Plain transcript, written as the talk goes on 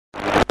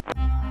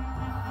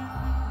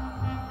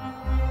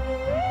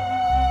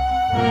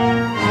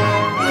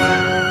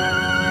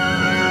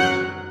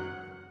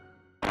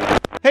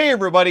Hey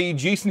everybody,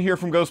 Jason here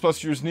from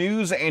Ghostbusters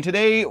News, and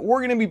today we're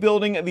going to be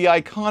building the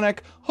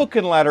iconic Hook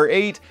and Ladder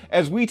 8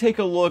 as we take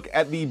a look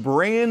at the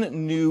brand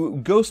new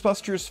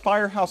Ghostbusters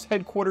Firehouse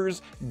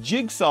headquarters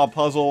jigsaw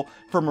puzzle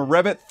from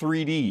Wrebbit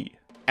 3D.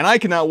 And I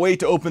cannot wait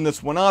to open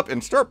this one up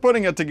and start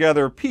putting it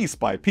together piece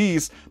by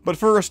piece, but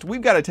first we've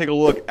got to take a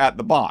look at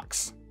the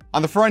box.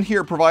 On the front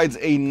here, it provides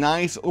a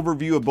nice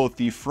overview of both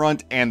the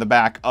front and the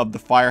back of the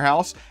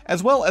firehouse,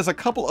 as well as a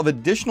couple of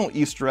additional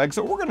Easter eggs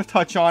that we're going to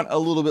touch on a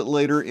little bit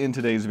later in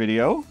today's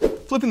video.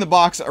 Flipping the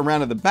box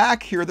around to the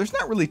back here, there's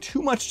not really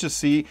too much to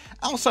see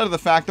outside of the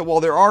fact that while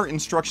there are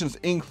instructions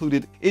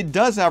included, it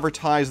does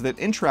advertise that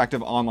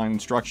interactive online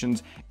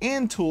instructions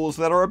and tools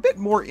that are a bit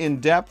more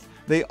in-depth,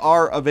 they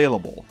are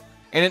available.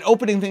 And in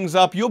opening things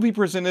up, you'll be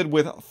presented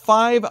with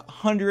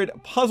 500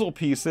 puzzle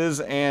pieces,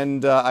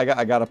 and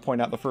I gotta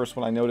point out the first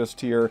one I noticed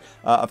here,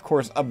 of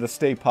course, of the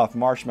Stay Puft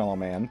Marshmallow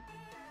Man.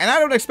 And I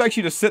don't expect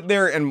you to sit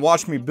there and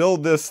watch me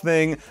build this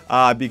thing,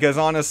 because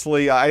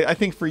honestly, I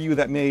think for you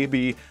that may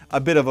be a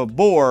bit of a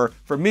bore.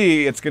 For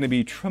me, it's gonna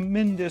be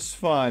tremendous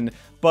fun.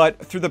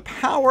 But through the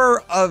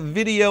power of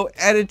video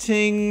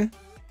editing,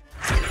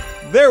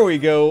 there we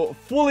go,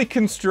 fully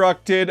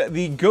constructed,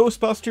 the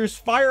Ghostbusters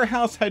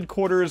Firehouse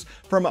headquarters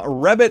from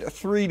Wrebbit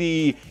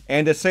 3D,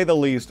 and to say the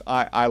least,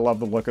 I love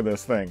the look of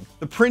this thing.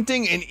 The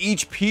printing in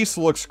each piece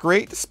looks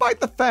great,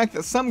 despite the fact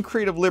that some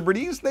creative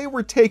liberties, they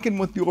were taken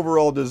with the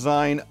overall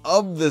design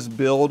of this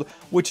build,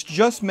 which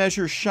just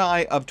measures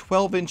shy of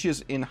 12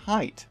 inches in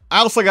height. I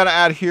also gotta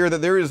add here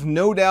that there is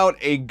no doubt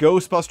a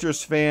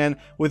Ghostbusters fan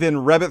within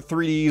Wrebbit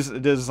 3D's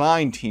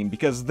design team,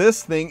 because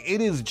this thing, it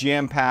is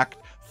jam-packed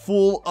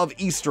full of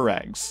Easter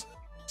eggs.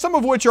 Some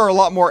of which are a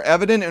lot more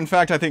evident. In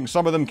fact, I think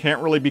some of them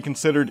can't really be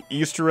considered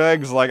Easter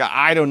eggs. Like,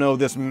 I don't know,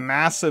 this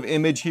massive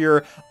image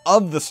here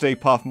of the Stay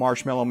Puft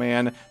Marshmallow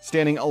Man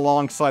standing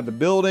alongside the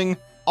building.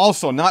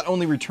 Also, not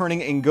only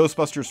returning in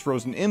Ghostbusters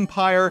Frozen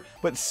Empire,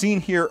 but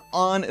seen here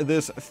on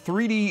this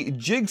 3D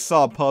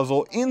jigsaw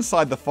puzzle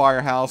inside the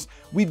firehouse,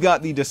 we've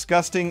got the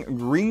disgusting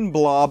green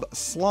blob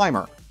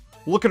Slimer.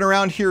 Looking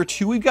around here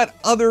too, we've got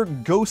other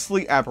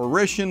ghostly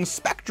apparitions,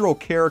 spectral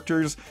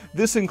characters.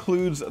 This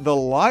includes the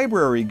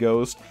library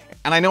ghost,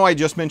 and I know I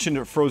just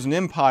mentioned Frozen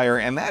Empire,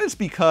 and that is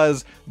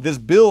because this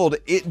build,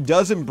 it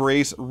does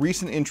embrace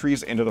recent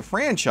entries into the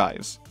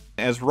franchise.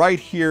 As right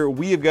here,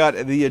 we have got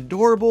the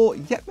adorable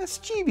yet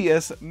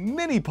mischievous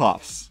Mini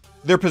Puffs.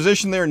 They're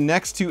positioned there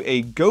next to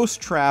a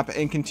ghost trap,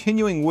 and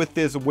continuing with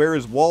this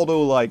Where's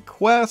Waldo-like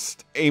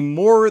quest, a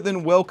more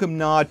than welcome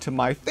nod to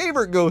my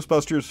favorite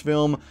Ghostbusters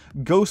film,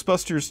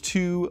 Ghostbusters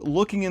 2,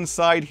 looking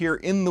inside here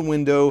in the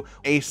window,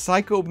 a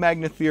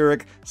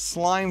psychomagnetheric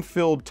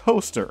slime-filled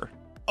toaster.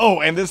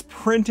 Oh, and this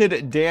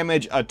printed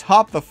damage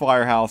atop the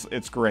firehouse,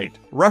 it's great.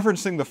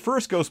 Referencing the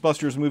first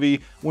Ghostbusters movie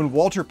when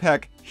Walter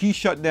Peck, he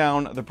shut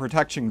down the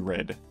protection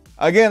grid.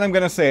 Again, I'm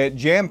gonna say it,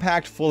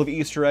 jam-packed full of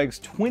Easter eggs,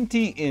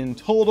 20 in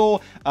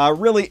total.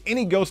 Really,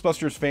 any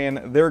Ghostbusters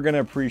fan, they're gonna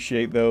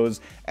appreciate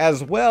those.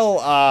 As well,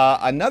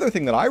 another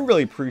thing that I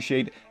really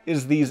appreciate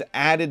is these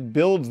added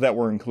builds that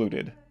were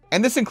included.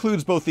 And this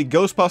includes both the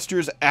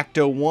Ghostbusters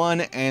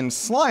Ecto-1 and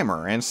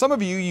Slimer. And some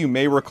of you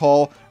may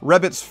recall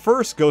Wrebbit's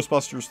first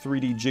Ghostbusters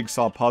 3D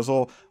jigsaw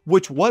puzzle,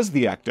 which was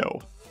the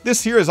Ecto.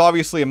 This here is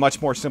obviously a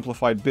much more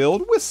simplified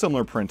build with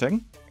similar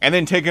printing. And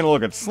then taking a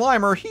look at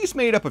Slimer, he's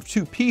made up of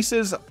 2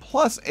 pieces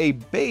plus a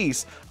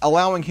base,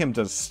 allowing him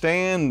to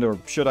stand, or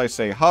should I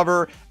say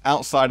hover,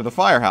 outside of the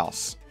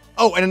firehouse.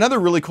 Oh, and another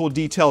really cool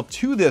detail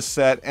to this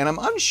set, and I'm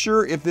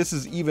unsure if this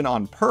is even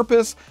on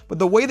purpose, but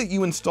the way that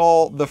you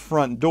install the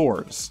front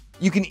doors.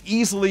 You can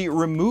easily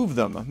remove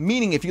them,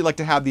 meaning if you like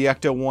to have the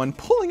Ecto-1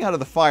 pulling out of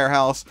the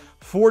firehouse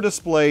for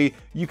display,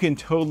 you can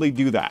totally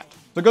do that.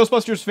 So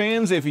Ghostbusters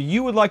fans, if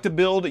you would like to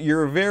build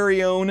your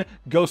very own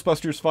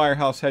Ghostbusters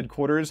Firehouse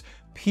headquarters,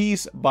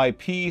 piece by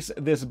piece,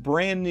 this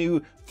brand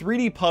new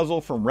 3D puzzle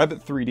from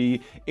Wrebbit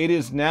 3D, it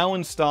is now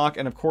in stock,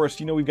 and of course,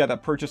 you know we've got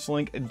that purchase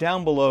link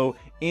down below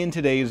in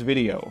today's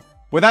video.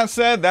 With that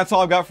said, that's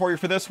all I've got for you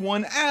for this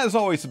one. As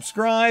always,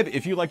 subscribe.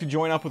 If you'd like to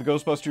join up with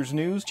Ghostbusters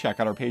News, check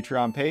out our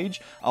Patreon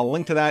page. A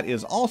link to that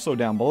is also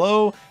down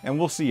below, and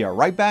we'll see you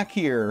right back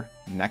here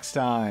next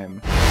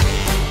time.